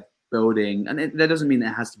that they're building, and that doesn't mean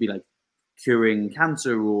that it has to be like curing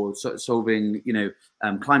cancer or solving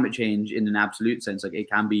climate change in an absolute sense. Like, it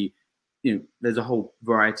can be, there's a whole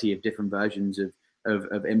variety of different versions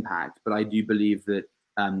of impact. But I do believe that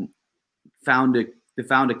the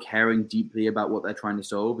founder caring deeply about what they're trying to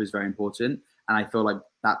solve is very important. And I feel like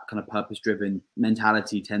that kind of purpose-driven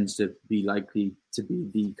mentality tends to be likely to be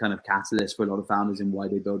the kind of catalyst for a lot of founders in why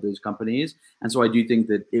they build those companies. And so I do think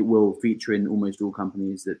that it will feature in almost all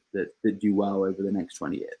companies that do well over the next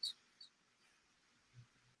 20 years.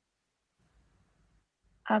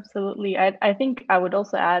 Absolutely. I think I would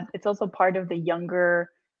also add, it's also part of the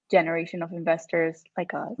younger generation of investors,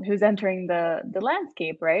 like who's entering the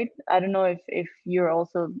landscape, right? I don't know if you're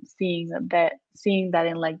also seeing that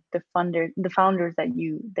in like the founders that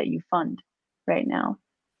you fund right now.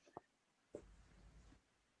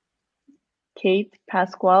 Kate,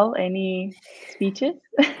 Pasquale, any speeches?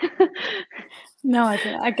 No,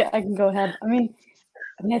 I can go ahead. I mean,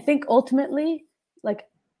 I think ultimately, like,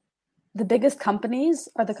 the biggest companies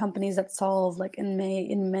are the companies that solve, like, in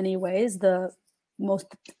many ways, the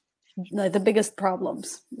biggest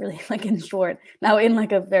problems, really, like, in short. Now, in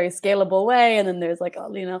like a very scalable way, and then there's like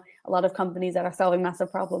a lot of companies that are solving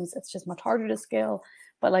massive problems. It's just much harder to scale,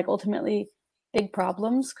 but like ultimately, big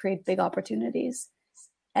problems create big opportunities.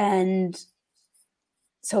 And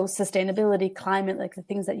so sustainability, climate, like the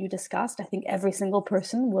things that you discussed, I think every single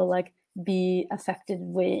person will like be affected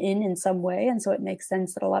in some way. And so it makes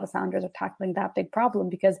sense that a lot of founders are tackling that big problem,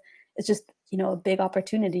 because it's just, a big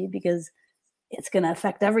opportunity, because it's going to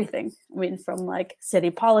affect everything. I mean, from like city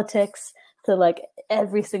politics to like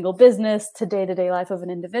every single business to day-to-day life of an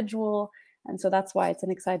individual. And so that's why it's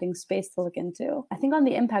an exciting space to look into. I think on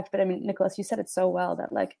the impact, but I mean, Nicholas, you said it so well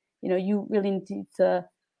that like, you really need to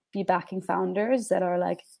be backing founders that are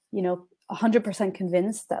like, 100%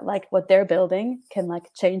 convinced that like what they're building can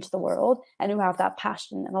like change the world, and who have that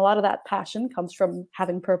passion. And a lot of that passion comes from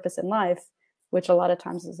having purpose in life, which a lot of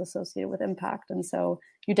times is associated with impact. And so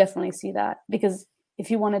you definitely see that, because if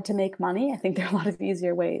you wanted to make money, I think there are a lot of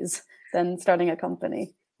easier ways than starting a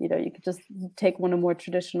company. You could just take one a more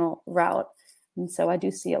traditional route. And so I do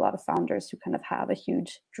see a lot of founders who kind of have a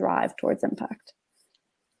huge drive towards impact.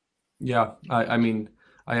 Yeah, I mean,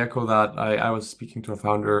 I echo that. I was speaking to a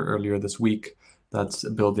founder earlier this week that's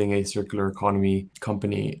building a circular economy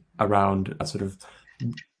company around sort of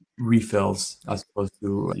refills as opposed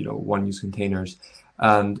to one-use containers,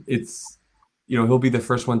 and it's he'll be the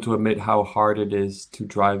first one to admit how hard it is to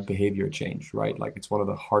drive behavior change, right? Like it's one of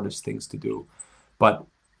the hardest things to do. But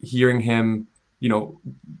hearing him,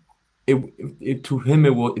 it to him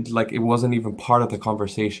it wasn't even part of the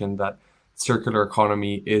conversation that circular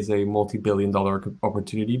economy is a multi-billion-dollar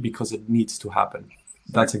opportunity, because it needs to happen.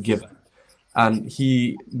 That's a given. And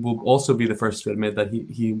he will also be the first to admit that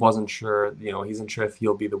he wasn't sure, he's unsure if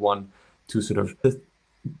he'll be the one to sort of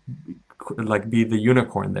like be the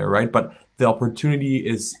unicorn there, right? But the opportunity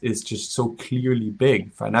is just so clearly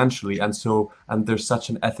big financially, and there's such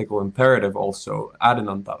an ethical imperative also added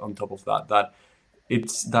on top of that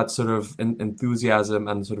it's that sort of enthusiasm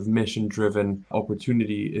and sort of mission-driven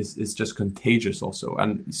opportunity is just contagious also,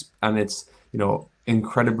 and it's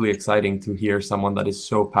incredibly exciting to hear someone that is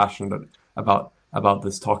so passionate about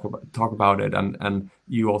this talk about it, and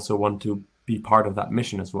you also want to be part of that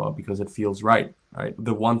mission as well, because it feels right.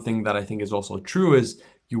 The one thing that I think is also true is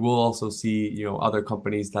you will also see other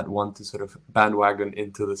companies that want to sort of bandwagon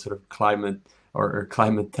into the sort of climate or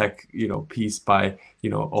climate tech piece by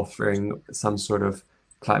offering some sort of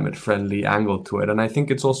climate friendly angle to it. And I think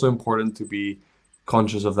it's also important to be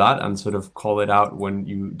conscious of that and sort of call it out when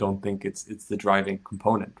you don't think it's the driving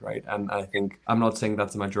component, right? And I think, I'm not saying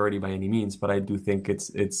that's the majority by any means, but I do think it's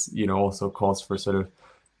also calls for sort of,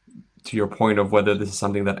 to your point of whether this is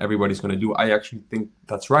something that everybody's going to do. I actually think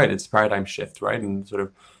that's right. It's paradigm shift, right? And sort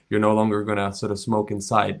of you're no longer going to sort of smoke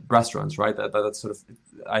inside restaurants, right? That's sort of,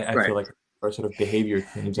 I Right. feel like are sort of behavior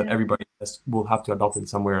change that everybody will have to adopt in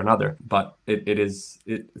some way or another. But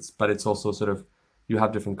it's also sort of, you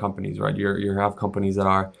have different companies, right? You have companies that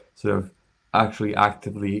are sort of actually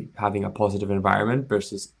actively having a positive environment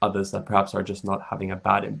versus others that perhaps are just not having a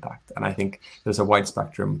bad impact. And I think there's a wide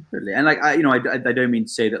spectrum. And like I don't mean to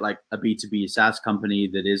say that like a B2B SaaS company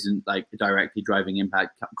that isn't like directly driving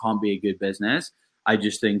impact can't be a good business. I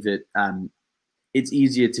just think that it's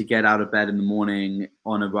easier to get out of bed in the morning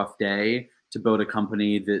on a rough day to build a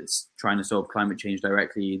company that's trying to solve climate change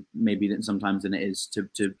directly, maybe sometimes than it is to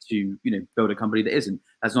build a company that isn't.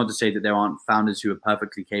 That's not to say that there aren't founders who are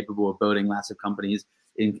perfectly capable of building massive companies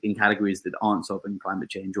in categories that aren't solving climate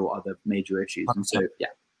change or other major issues. And so, yeah.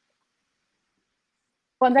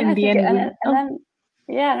 Well, then I think,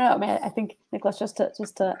 I think, Nicholas, just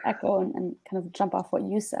to echo and kind of jump off what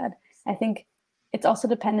you said, I think it's also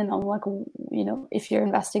dependent on like, if you're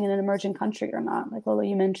investing in an emerging country or not. Like Lola,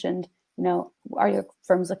 you mentioned, are your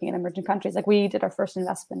firms looking at emerging countries? Like we did our first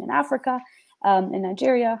investment in Africa, in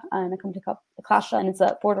Nigeria, in a company called Akasha, and it's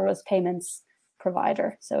a borderless payments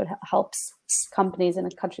provider. So it helps companies in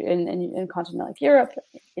a country in continent like Europe,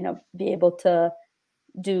 be able to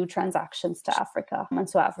do transactions to Africa, and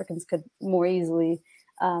so Africans could more easily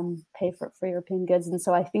pay for European goods. And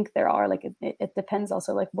so I think there are like it depends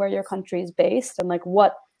also like where your country is based and like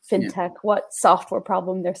what fintech, what software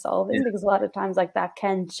problem they're solving, because a lot of times like that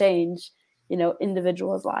can change,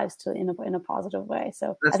 individuals' lives in a positive way.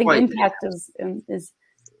 So that's I think impact is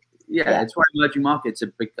it's why emerging markets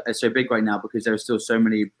are so big right now, because there are still so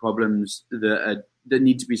many problems that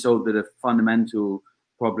need to be solved that are fundamental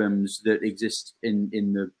problems that exist in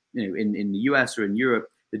the US or in Europe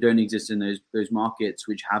that don't exist in those markets,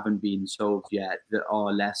 which haven't been solved yet, that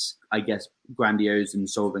are less, I guess, grandiose in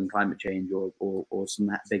solving climate change or some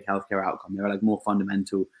big healthcare outcome. There are like more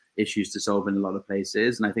fundamental issues to solve in a lot of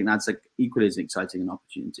places, and I think that's like equally as exciting an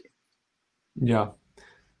opportunity. Yeah,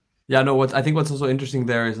 no. I think what's also interesting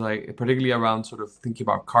there is like, particularly around sort of thinking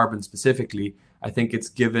about carbon specifically, I think it's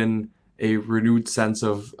given a renewed sense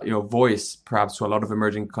of voice perhaps to a lot of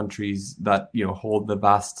emerging countries that hold the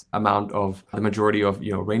vast amount of the majority of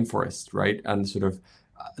rainforest, right? And sort of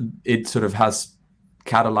it sort of has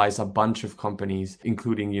catalyzed a bunch of companies,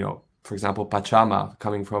 including, for example, Pachama,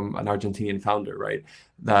 coming from an Argentinian founder, right?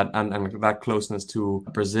 That and that closeness to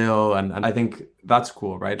Brazil, and I think that's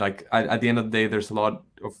cool, right? Like at the end of the day, there's a lot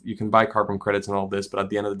of, you can buy carbon credits and all this, but at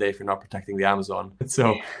the end of the day, if you're not protecting the Amazon,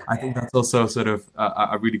 so I think that's also sort of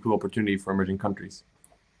a really cool opportunity for emerging countries.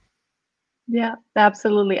 Yeah,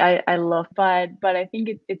 absolutely. I love, but I think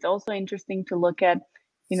it's also interesting to look at,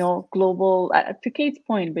 global, to Kate's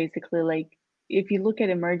point, basically, like if you look at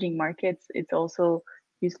emerging markets, it's also,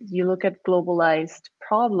 you look at globalized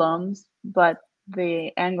problems, but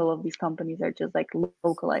the angle of these companies are just like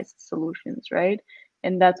localized solutions, right?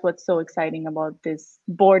 And that's what's so exciting about this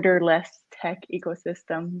borderless tech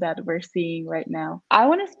ecosystem that we're seeing right now. I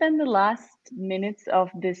want to spend the last minutes of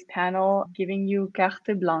this panel giving you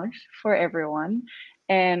carte blanche for everyone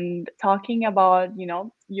and talking about,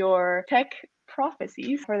 your tech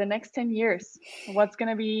prophecies for the next 10 years. What's going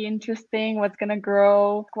to be interesting? What's going to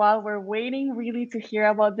grow? While we're waiting really to hear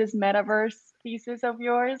about this metaverse thesis of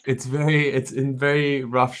yours. It's in very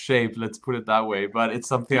rough shape, let's put it that way, but it's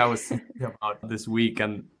something I was thinking about this week.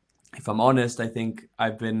 And if I'm honest, I think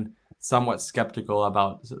I've been somewhat skeptical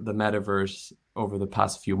about the metaverse over the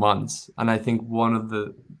past few months. And I think one of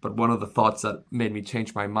the thoughts that made me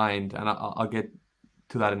change my mind, and I'll get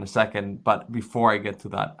to that in a second, but before I get to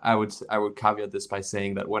that, I would caveat this by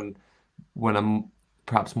saying that when I'm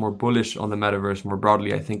perhaps more bullish on the metaverse more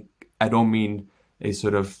broadly, I think I don't mean a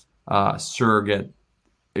sort of surrogate,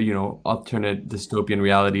 alternate dystopian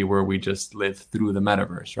reality where we just live through the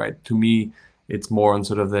metaverse, right? To me, it's more on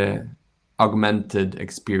sort of the augmented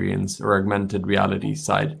experience or augmented reality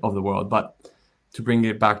side of the world. But to bring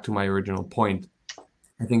it back to my original point,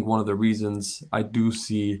 I think one of the reasons I do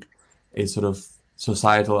see a sort of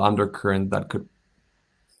societal undercurrent that could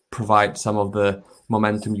provide some of the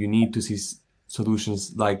momentum you need to see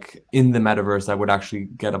solutions like in the metaverse that would actually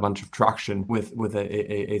get a bunch of traction with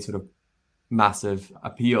a sort of massive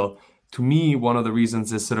appeal. To me, one of the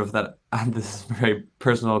reasons is sort of that, and this is a very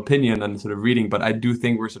personal opinion and sort of reading, but I do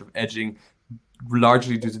think we're sort of edging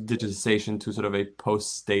largely due to digitization to sort of a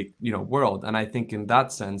post-state, world. And I think in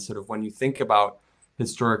that sense, sort of when you think about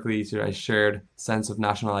historically, sort of a shared sense of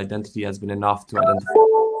national identity has been enough to identify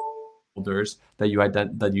holders that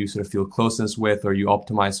you sort of feel closeness with, or you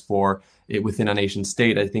optimize for it within a nation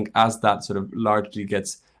state. I think as that sort of largely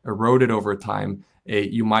gets eroded over time,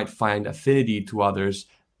 you might find affinity to others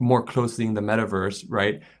more closely in the metaverse,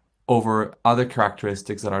 right, over other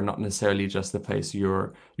characteristics that are not necessarily just the place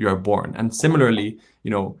you're born. And similarly,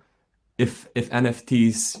 if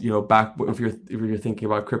NFTs, back if you're thinking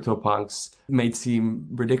about CryptoPunks, may seem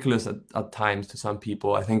ridiculous at times to some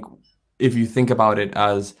people, I think if you think about it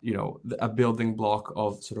as, a building block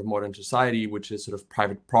of sort of modern society, which is sort of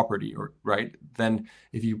private property, or right, then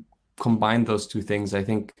if you combine those two things, I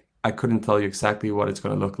think I couldn't tell you exactly what it's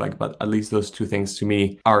going to look like, but at least those two things to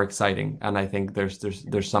me are exciting, and I think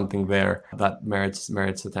there's something there that merits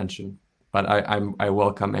attention. But I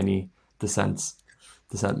welcome any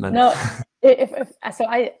dissentment. No, if so,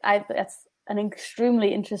 I that's an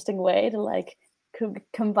extremely interesting way to like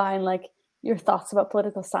combine like your thoughts about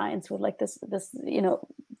political science with like this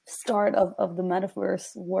start of the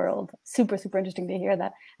metaverse world. Super interesting to hear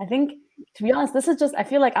that. I think, to be honest, this is just, I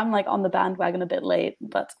feel like I'm like on the bandwagon a bit late,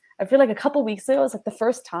 but I feel like a couple weeks ago, it's like the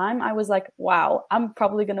first time I was like, wow, I'm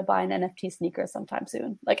probably going to buy an NFT sneaker sometime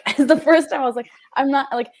soon. Like the first time I was like, I'm not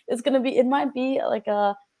like, it might be like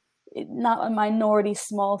not a minority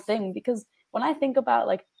small thing, because when I think about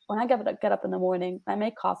like, when I get up in the morning, I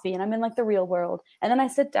make coffee and I'm in like the real world, and then I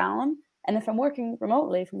sit down, and if I'm working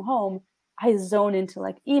remotely from home, I zone into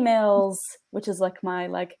like emails, which is like my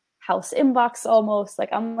like house inbox almost. Like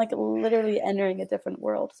I'm like literally entering a different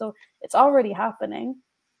world. So it's already happening,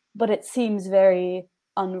 but it seems very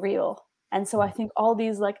unreal. And so I think all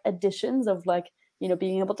these like additions of like,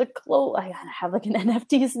 being able to I have like an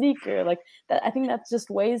NFT sneaker, like that, I think that's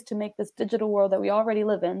just ways to make this digital world that we already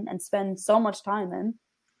live in and spend so much time in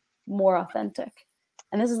more authentic.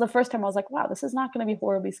 And this is the first time I was like, wow, this is not going to be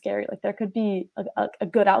horribly scary. Like there could be a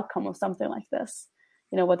good outcome of something like this,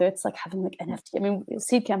 whether it's like having like NFT. I mean,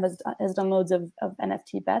 Seedcamp has done loads of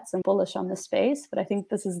NFT bets and bullish on this space, but I think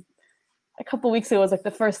this is, a couple of weeks ago was like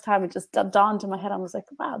the first time it just dawned to my head. I was like,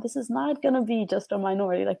 wow, this is not going to be just a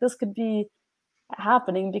minority. Like this could be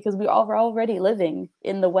happening because we're already living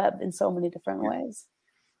in the web in so many different ways.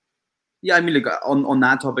 Yeah, I mean, look, on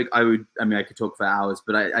that topic, I could talk for hours,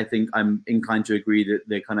 but I think I'm inclined to agree that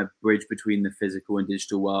the kind of bridge between the physical and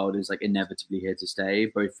digital world is like inevitably here to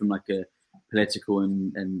stay, both from like a political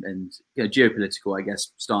and geopolitical, I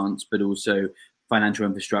guess, stance, but also financial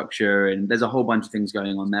infrastructure, and there's a whole bunch of things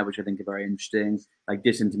going on there which I think are very interesting, like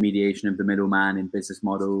disintermediation of the middleman in business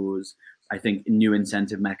models. I think new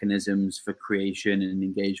incentive mechanisms for creation and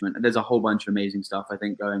engagement. There's a whole bunch of amazing stuff I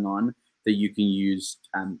think going on that you can use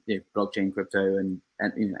blockchain, crypto, and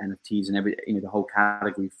NFTs and every the whole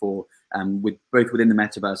category for with both within the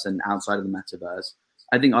metaverse and outside of the metaverse.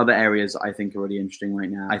 I think other areas I think are really interesting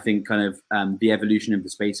right now. I think kind of the evolution of the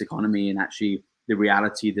space economy and actually the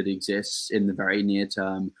reality that exists in the very near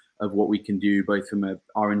term of what we can do both from a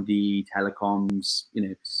R&D, telecoms,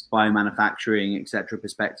 biomanufacturing, etc.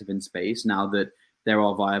 perspective in space. Now that there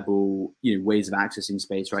are viable ways of accessing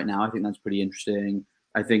space right now, I think that's pretty interesting.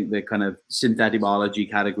 I think the kind of synthetic biology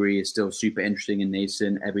category is still super interesting and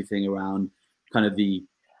nascent. Everything around kind of the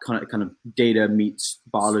kind of data meets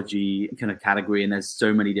biology kind of category, and there's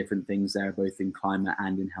so many different things there, both in climate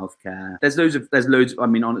and in healthcare. There's loads. I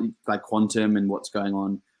mean, on like quantum and what's going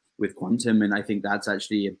on with quantum, and I think that's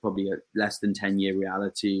actually probably a less than 10-year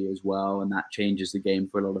reality as well, and that changes the game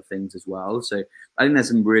for a lot of things as well. So I think there's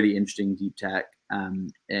some really interesting deep tech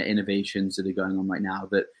innovations that are going on right now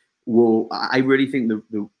that will. I really think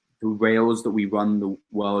the rails that we run the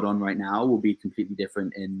world on right now will be completely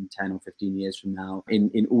different in 10 or 15 years from now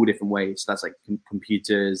in all different ways. That's like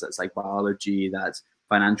computers, that's like biology, that's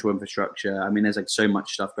financial infrastructure. I mean, there's like so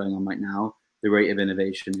much stuff going on right now. The rate of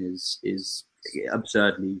innovation is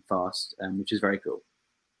absurdly fast, which is very cool.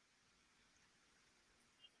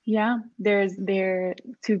 Yeah, there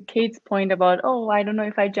to Kate's point about, I don't know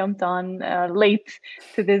if I jumped on late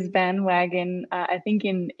to this bandwagon. I think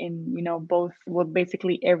in both, well,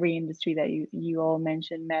 basically every industry that you all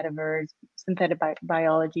mentioned, metaverse, synthetic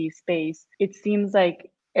biology, space, it seems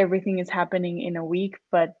like everything is happening in a week.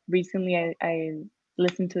 But recently I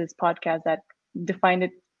listened to this podcast that defined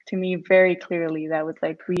it to me very clearly. That was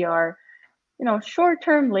like, we are short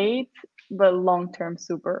term late, but long term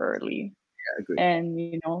super early. And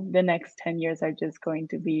the next 10 years are just going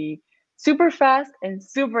to be super fast and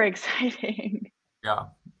super exciting. Yeah,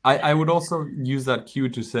 I would also use that cue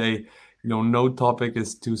to say, no topic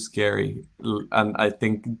is too scary, and I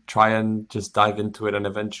think try and just dive into it, and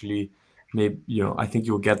eventually, maybe I think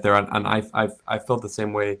you'll get there. And I felt the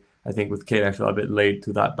same way. I think with Kate, I feel a bit late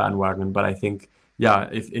to that bandwagon, but I think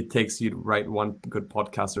if it takes you to write one good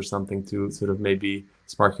podcast or something to sort of maybe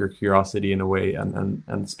spark your curiosity in a way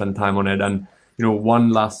and spend time on it. And one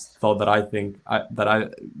last thought that I think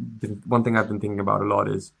one thing I've been thinking about a lot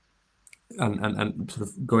is, and sort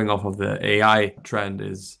of going off of the AI trend,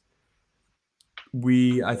 is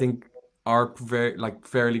I think are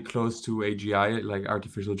fairly close to AGI, like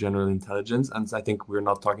artificial general intelligence, and I think we're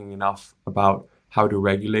not talking enough about how to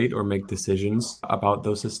regulate or make decisions about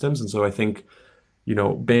those systems. And so I think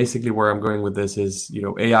basically where I'm going with this is,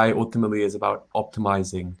 AI ultimately is about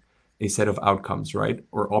optimizing a set of outcomes, right?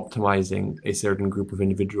 Or optimizing a certain group of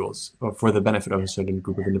individuals for the benefit of a certain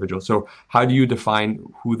group of individuals. So how do you define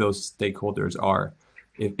who those stakeholders are?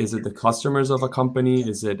 Is it the customers of a company?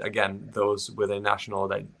 Is it, again, those with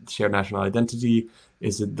a shared national identity?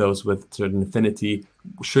 Is it those with certain affinity?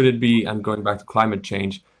 Should it be, and going back to climate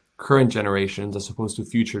change, current generations as opposed to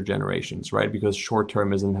future generations, right? Because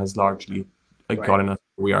short-termism has largely gotten us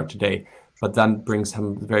where we are today. But then brings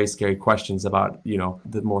some very scary questions about,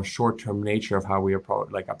 the more short-term nature of how we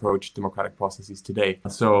approach democratic processes today.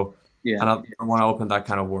 So, and I don't want to open that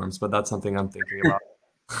kind of worms, but that's something I'm thinking about.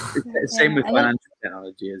 Same with financial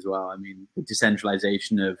technology as well. I mean, the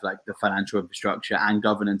decentralization of like the financial infrastructure and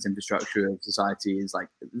governance infrastructure of society is like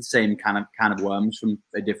the same kind of worms from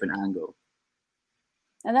a different angle.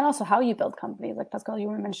 And then also how you build companies. Like Pascal, you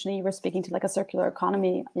were mentioning, you were speaking to like a circular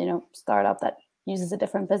economy, startup that uses a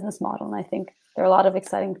different business model. And I think there are a lot of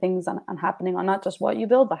exciting things on happening on not just what you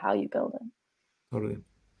build, but how you build it. Totally.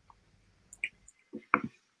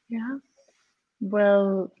 Yeah.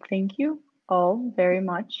 Well, thank you all very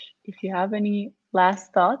much. If you have any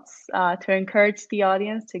last thoughts to encourage the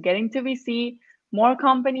audience to get into VC, more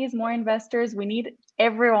companies, more investors, we need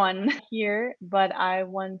everyone here. But I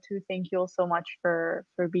want to thank you all so much for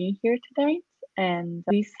being here today, and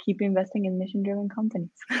please keep investing in mission-driven companies.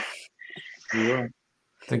 We will.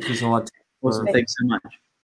 Thank you so much. Awesome. Thanks so much.